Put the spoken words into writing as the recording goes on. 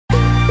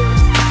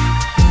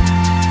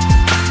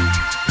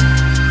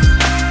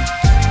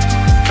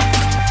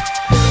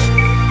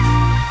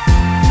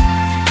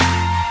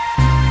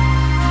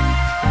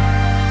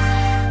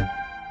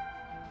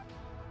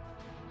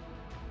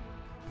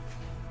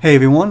Hey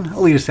everyone,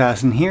 Elite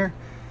Assassin here.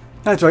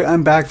 That's right,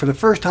 I'm back for the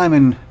first time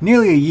in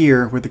nearly a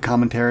year with the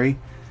commentary.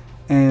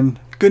 And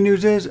good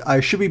news is, I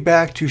should be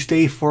back to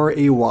stay for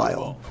a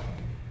while.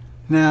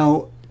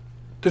 Now,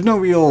 there's no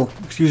real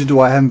excuses to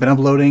why I haven't been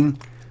uploading.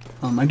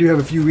 I do have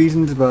a few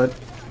reasons, but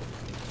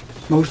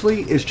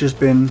mostly it's just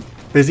been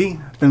busy.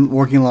 I've been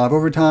working a lot of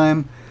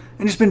overtime,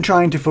 and just been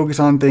trying to focus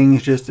on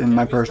things just in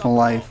my personal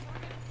life.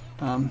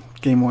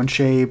 Getting more in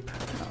shape,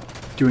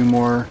 doing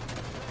more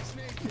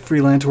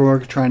freelance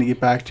work, trying to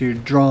get back to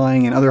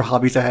drawing and other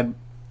hobbies I had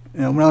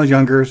when I was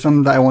younger,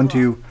 some that I want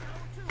to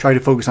try to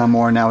focus on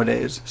more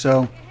nowadays.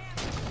 So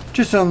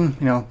just some,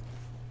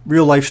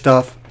 real life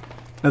stuff.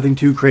 Nothing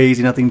too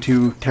crazy, nothing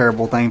too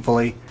terrible,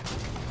 thankfully.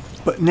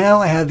 But now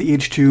I have the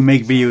itch to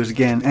make videos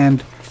again,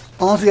 and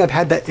honestly I've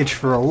had that itch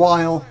for a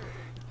while.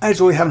 I just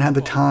really haven't had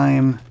the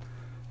time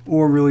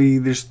or really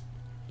just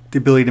the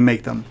ability to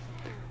make them.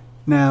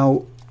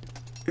 Now,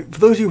 for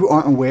those of you who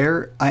aren't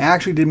aware, I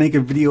actually did make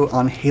a video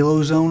on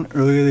Halo Zone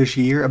earlier this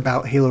year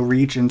about Halo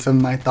Reach and some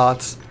of my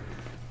thoughts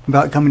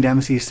about coming to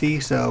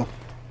MCC, so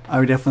I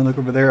would definitely look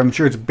over there. I'm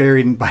sure it's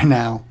buried by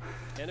now.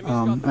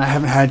 I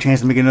haven't had a chance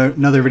to make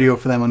another video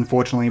for them,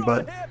 unfortunately,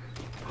 but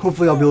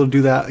hopefully I'll be able to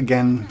do that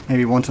again,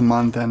 maybe once a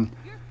month, and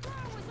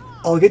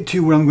I'll get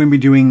to what I'm going to be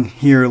doing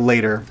here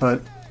later.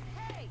 But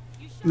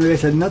like I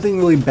said, nothing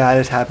really bad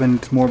has happened.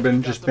 It's more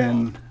just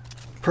been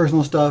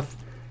personal stuff.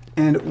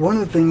 And one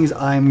of the things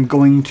I'm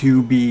going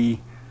to be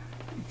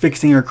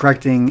fixing or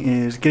correcting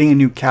is getting a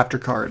new capture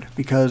card,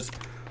 because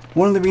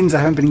one of the reasons I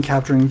haven't been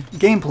capturing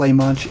gameplay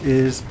much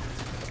is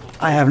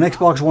I have an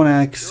Xbox One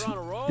X,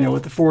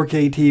 with the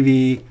 4K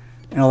TV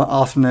and all the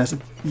awesomeness,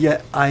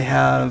 yet I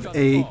have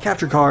a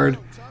capture card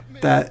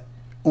that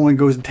only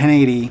goes to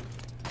 1080,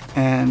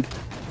 and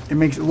it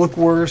makes it look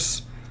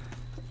worse.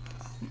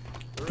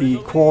 The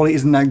quality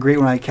isn't that great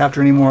when I capture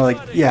anymore.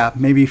 Like, yeah,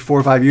 maybe 4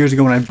 or 5 years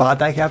ago when I bought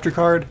that capture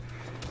card,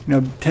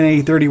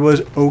 1080-30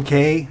 was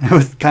okay. It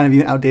was kind of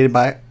even outdated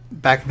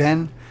back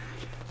then.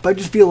 But I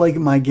just feel like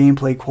my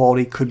gameplay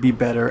quality could be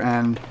better,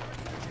 and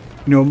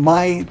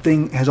my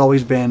thing has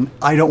always been,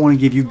 I don't want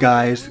to give you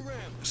guys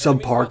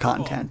subpar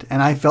content.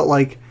 And I felt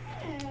like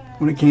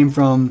when it came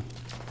from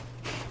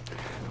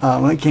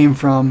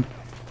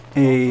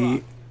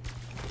a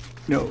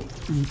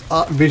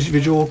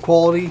visual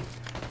quality,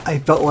 I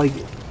felt like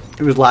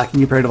it was lacking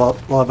compared to a lot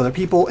of other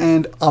people.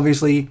 And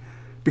obviously,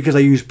 because I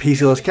use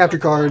PC-less capture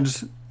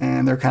cards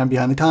and they're kind of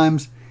behind the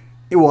times,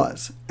 it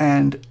was.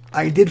 And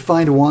I did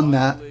find one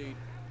that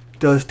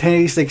does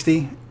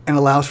 1080-60 and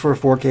allows for a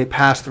 4K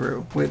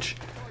pass-through, which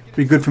would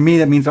be good for me.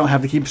 That means I don't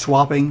have to keep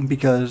swapping,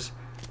 because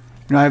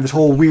I have this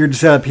whole weird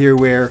setup here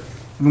where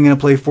if I'm going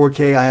to play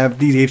 4K, I have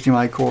these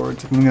HDMI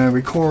cords. If I'm going to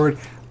record,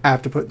 I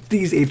have to put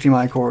these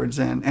HDMI cords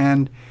in,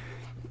 and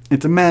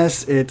it's a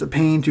mess. It's a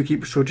pain to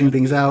keep switching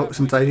things out,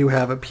 since I do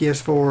have a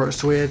PS4, a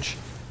Switch,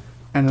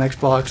 and an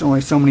Xbox.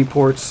 Only so many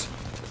ports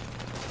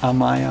on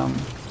my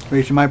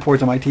HDMI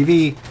ports on my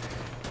TV.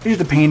 It's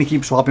just a pain to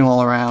keep swapping them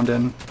all around,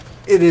 and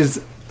it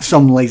is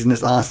some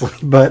laziness, honestly.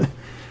 But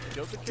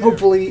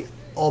hopefully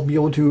I'll be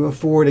able to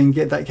afford and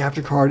get that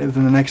capture card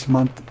within the next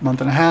month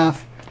and a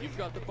half,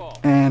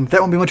 and that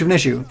won't be much of an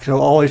issue. So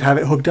I'll always have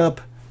it hooked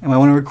up, and when I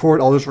want to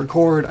record, I'll just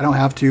record. I don't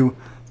have to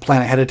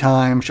plan ahead of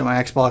time, shut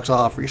my Xbox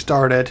off,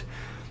 restart it,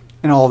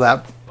 and all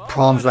that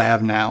problems that I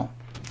have now.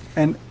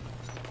 And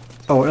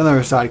oh, another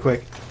aside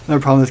quick. Another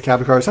problem with this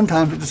capture card,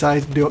 sometimes it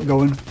decides to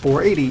go in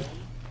 480.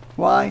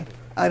 Why?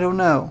 I don't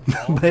know,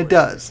 but it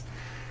does.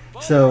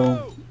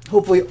 So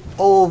hopefully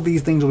all of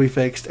these things will be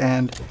fixed,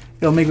 and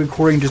it'll make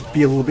recording just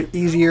be a little bit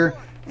easier,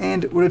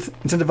 and would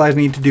incentivize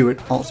me to do it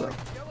also.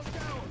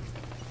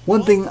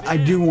 One thing I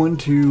do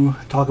want to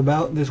talk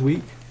about this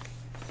week,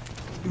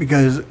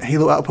 because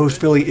Halo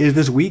Outpost Philly is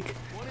this week,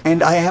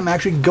 and I am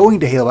actually going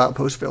to Halo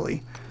Outpost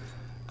Philly.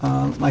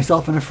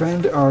 Myself and a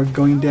friend are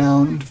going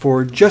down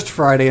for just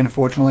Friday,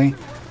 unfortunately.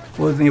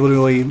 Wasn't able to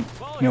really,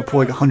 pull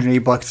like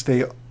 $180 to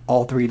stay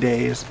all 3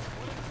 days.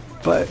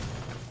 But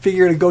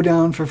figure to go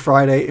down for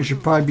Friday. It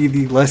should probably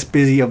be the less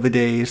busy of the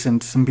days,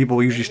 since some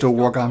people usually still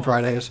work on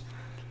Fridays.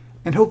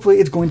 And hopefully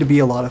it's going to be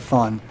a lot of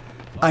fun.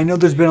 I know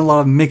there's been a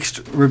lot of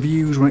mixed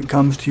reviews when it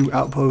comes to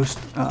Outpost.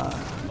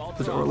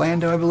 Was it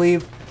Orlando, I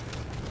believe?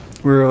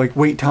 Where like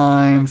wait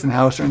times and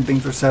how certain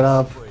things are set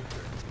up.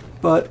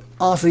 But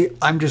honestly,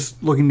 I'm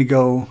just looking to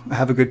go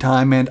have a good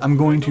time, and I'm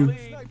going to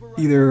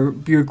either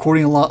be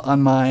recording a lot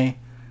on my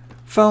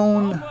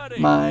phone,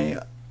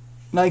 my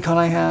Nikon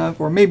I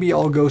have, or maybe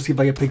I'll go see if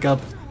I can pick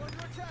up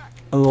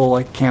a little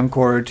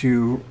camcorder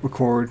to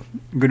record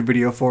good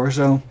video for.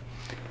 So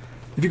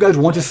if you guys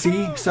want to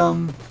see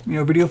some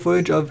video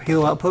footage of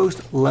Halo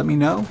Outpost, let me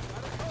know,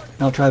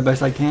 and I'll try the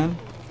best I can.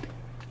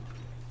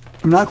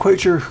 I'm not quite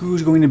sure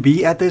who's going to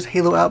be at this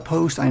Halo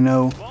Outpost. I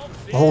know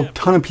a whole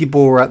ton of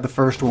people were at the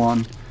first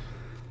one,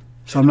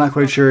 so I'm not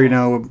quite sure,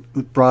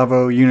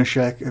 Bravo,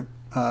 Unishek,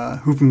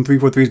 who from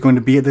 343 is going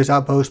to be at this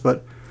outpost,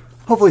 but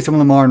hopefully some of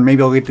them are, and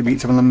maybe I'll get to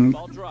meet some of them.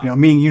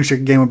 Meeting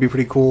Unishek again would be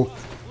pretty cool.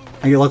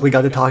 I luckily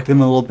got to talk to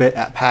him a little bit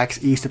at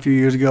PAX East a few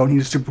years ago, and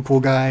he's a super cool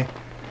guy.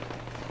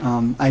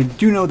 I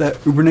do know that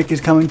Ubernick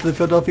is coming to the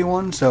Philadelphia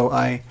one, so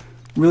I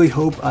really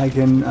hope I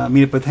can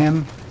meet up with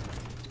him.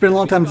 It's been a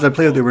long time since I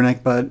played with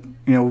Ubernick, but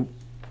you know,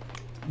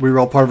 we were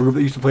all part of a group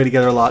that used to play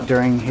together a lot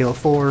during Halo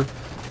 4,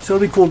 so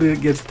it'll be cool to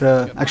get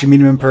to actually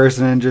meet him in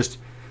person and just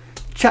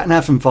chat and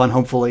have some fun,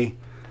 hopefully.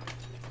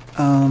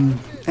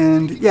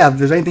 And yeah, if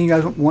there's anything you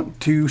guys want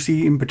to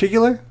see in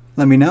particular,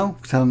 let me know,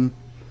 because I'm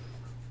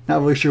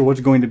not really sure what's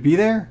going to be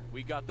there,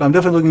 but I'm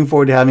definitely looking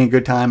forward to having a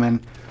good time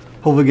and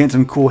hopefully getting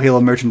some cool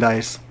Halo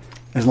merchandise,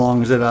 as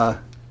long as it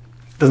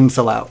doesn't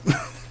sell out.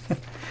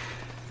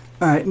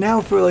 Alright, now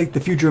for like the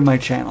future of my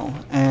channel.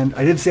 And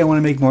I did say I want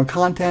to make more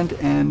content,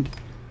 and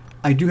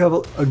I do have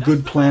a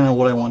good plan on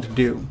what I want to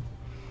do.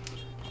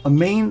 A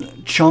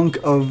main chunk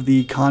of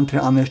the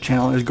content on this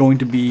channel is going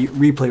to be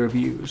replay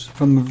reviews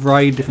from a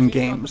variety of different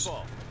games.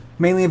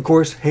 Mainly, of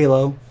course,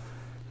 Halo.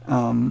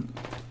 You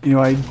know,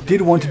 I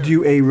did want to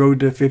do a Road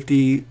to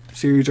 50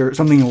 series or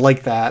something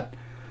like that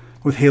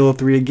with Halo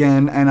 3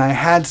 again, and I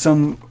had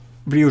some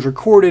videos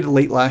recorded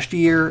late last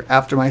year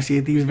after my Sea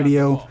of Thieves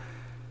video,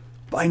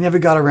 but I never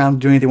got around to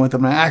doing anything with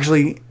them, and I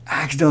actually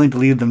accidentally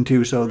deleted them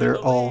too, so they're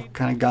all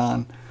kind of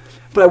gone.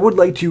 But I would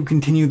like to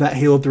continue that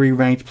Halo 3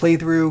 ranked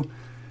playthrough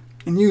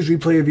and use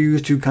replay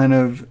reviews to kind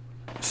of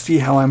see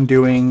how I'm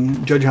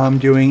doing, judge how I'm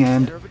doing,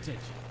 and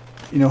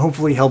you know,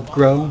 hopefully help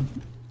grow.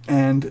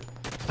 And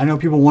I know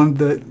people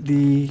wanted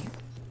the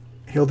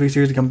Halo 3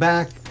 series to come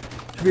back.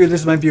 I figured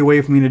this might be a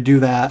way for me to do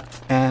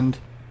that, and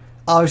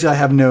obviously I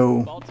have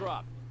no...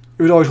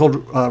 It was always called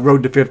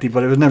Road to 50,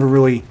 but it was never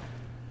really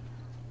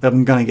that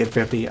I'm gonna get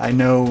 50. I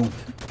know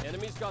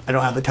I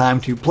don't have the time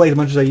to play as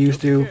much as I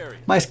used to.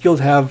 My skills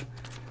have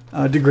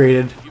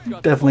degraded,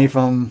 definitely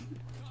from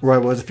where I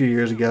was a few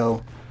years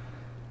ago.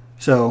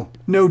 So,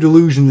 no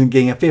delusions in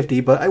getting a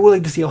 50, but I would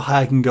like to see how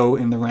high I can go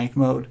in the rank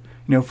mode.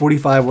 You know,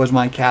 45 was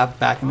my cap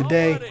back in the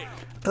day.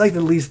 I'd like to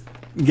at least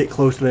get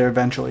close to there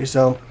eventually,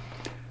 so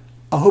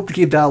I'll hope to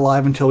keep that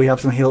alive until we have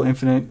some Halo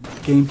Infinite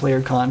gameplay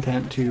or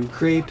content to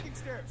create.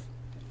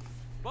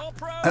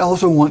 I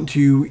also want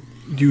to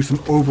do some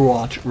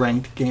Overwatch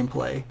ranked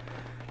gameplay.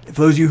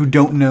 For those of you who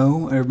don't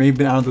know, or may have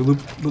been out of the loop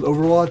with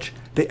Overwatch,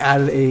 they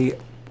added a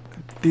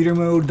theater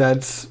mode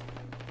that's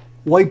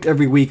wiped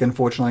every week,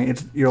 unfortunately.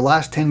 It's your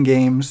last 10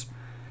 games,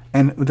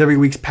 and with every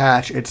week's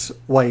patch, it's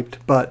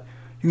wiped, but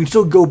you can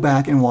still go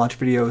back and watch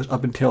videos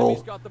up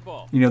until,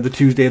 you know, the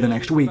Tuesday of the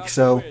next week.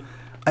 So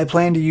I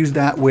plan to use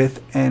that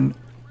with an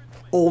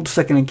old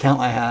second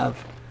account I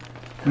have.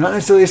 Not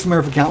necessarily a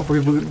Smurf account for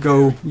people to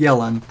go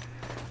yelling.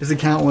 This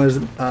account was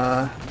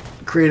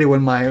created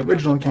when my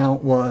original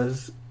account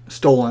was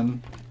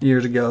stolen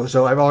years ago,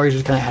 so I've always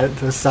just kind of had it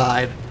to the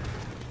side.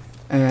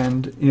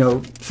 And, you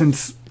know,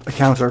 since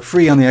accounts are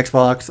free on the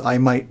Xbox, I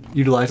might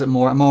utilize it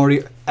more. I'm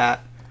already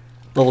at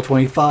level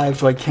 25,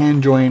 so I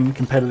can join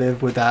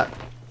competitive with that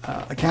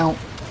account.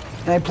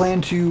 And I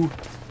plan to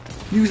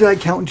use that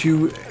account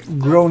to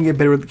grow and get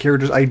better with the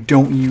characters I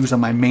don't use on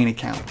my main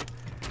account.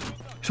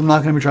 So I'm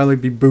not going to be trying to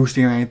be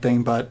boosting or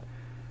anything, but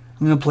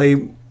I'm going to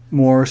play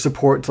more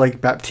supports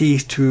like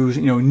Baptiste, who's,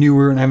 you know,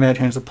 newer and haven't had a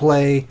chance to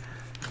play.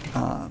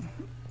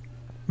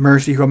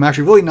 Mercy, who I'm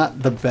actually really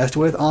not the best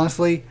with,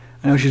 honestly.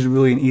 I know she's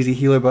really an easy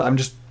healer, but I'm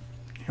just,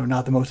 you know,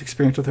 not the most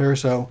experienced with her,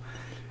 so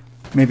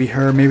maybe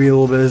her, maybe a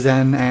little bit of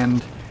Zen,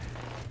 and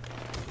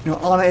you know,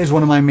 Ana is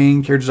one of my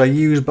main characters I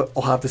use, but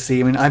I'll have to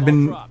see. I mean, I've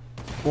been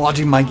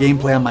watching my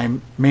gameplay on my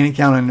main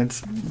account, and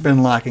it's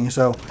been lacking,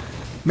 so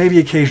maybe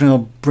occasionally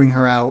I'll bring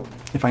her out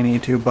if I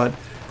need to, but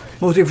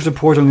mostly for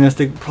support I'm going to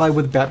stick probably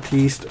with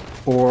Baptiste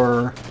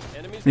or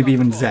maybe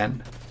even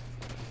Zen.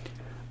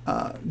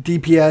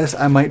 DPS,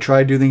 I might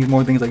try to do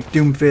more things like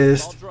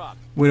Doomfist,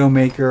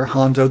 Widowmaker,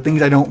 Hanzo,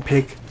 things I don't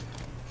pick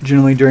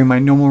generally during my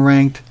normal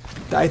ranked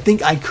that I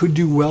think I could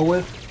do well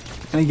with.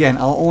 And again,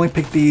 I'll only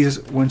pick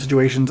these when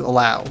situations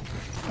allow.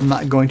 I'm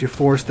not going to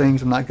force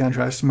things, I'm not going to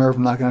try to smurf,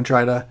 I'm not going to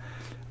try to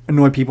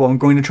annoy people. I'm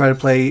going to try to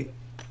play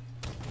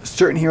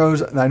certain heroes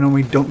that I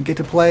normally don't get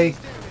to play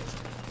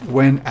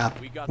when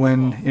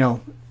you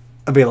know,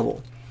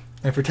 available.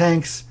 And for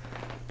tanks,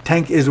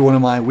 tank is one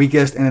of my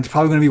weakest, and it's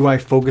probably going to be what I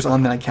focus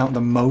on that I count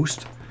the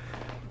most.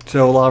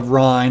 So a lot of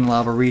Rhine, a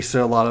lot of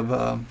Arisa, a lot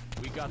of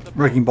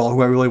Wrecking Ball,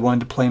 who I really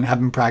wanted to play and have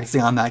been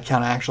practicing on that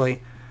account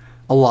actually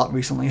a lot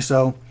recently.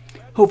 So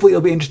hopefully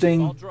it'll be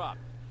interesting.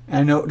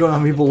 And I don't know how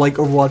many people like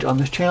Overwatch on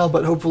this channel,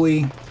 but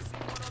hopefully,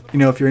 you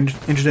know, if you're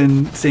interested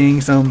in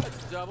seeing some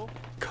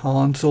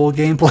console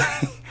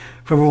gameplay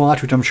for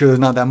Overwatch, which I'm sure there's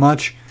not that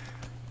much,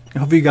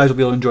 hopefully you guys will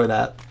be able to enjoy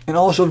that. And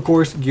also, of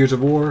course, Gears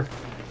of War.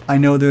 I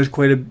know there's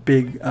quite a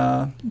big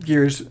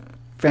Gears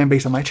fan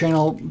base on my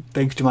channel,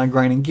 thanks to my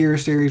Grinding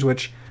Gears series,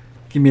 which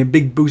give me a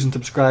big boost in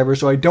subscribers,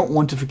 so I don't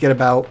want to forget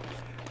about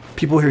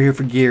people who are here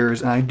for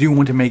Gears, and I do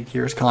want to make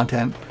Gears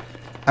content.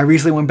 I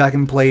recently went back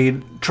and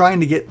played, trying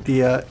to get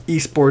the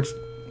esports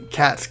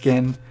cat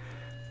skin,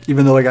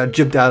 even though I got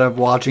gypped out of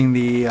watching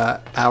the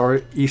our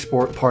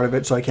esport part of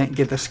it, so I can't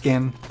get the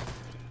skin.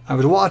 I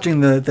was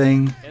watching the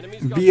thing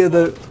via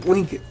the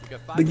link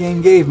the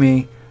game gave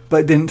me,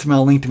 but it didn't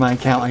somehow link to my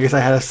account. I guess I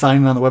had to sign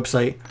in on the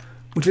website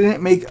which I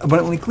didn't make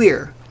abundantly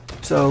clear.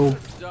 So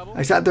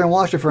I sat there and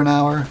watched it for an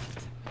hour,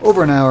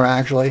 over an hour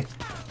actually,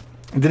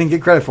 and didn't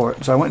get credit for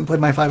it. So I went and played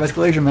my 5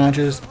 escalation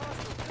matches,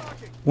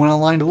 went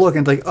online to look,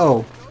 and it's like,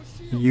 oh,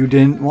 you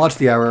didn't watch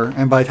the hour.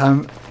 And by the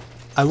time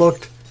I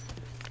looked,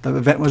 the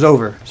event was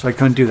over, so I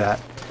couldn't do that.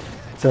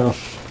 So,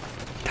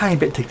 tiny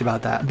bit ticked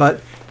about that.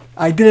 But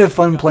I did have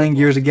fun playing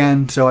Gears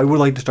again, so I would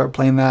like to start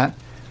playing that.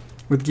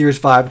 With Gears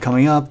 5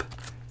 coming up,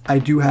 I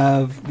do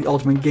have the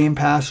Ultimate Game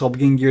Pass, so I'll be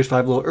getting Gears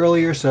 5 a little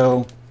earlier,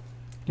 so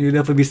you'll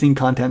definitely be seeing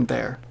content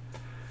there.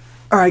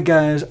 Alright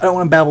guys, I don't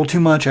want to babble too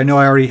much. I know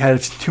I already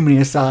had too many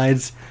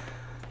asides,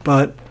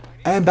 but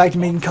I am back to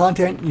making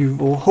content. You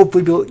will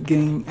hopefully be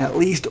getting at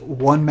least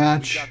one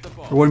match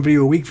or one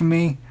video a week from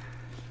me,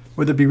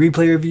 whether it be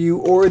replay review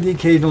or the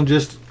occasional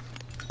just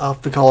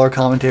off the collar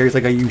commentaries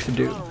like I used to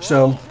do.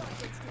 So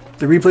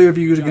the replay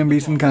reviews are going to be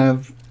some kind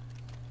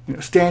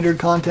of standard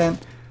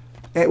content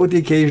with the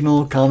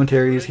occasional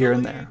commentaries here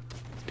and there.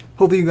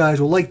 Hopefully you guys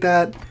will like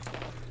that,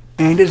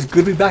 and it's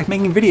good to be back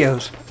making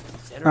videos.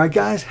 Alright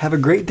guys, have a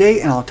great day,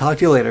 and I'll talk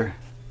to you later.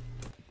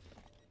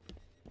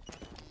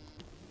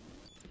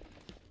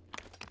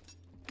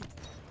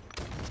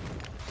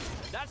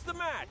 That's the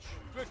match.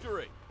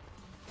 Victory.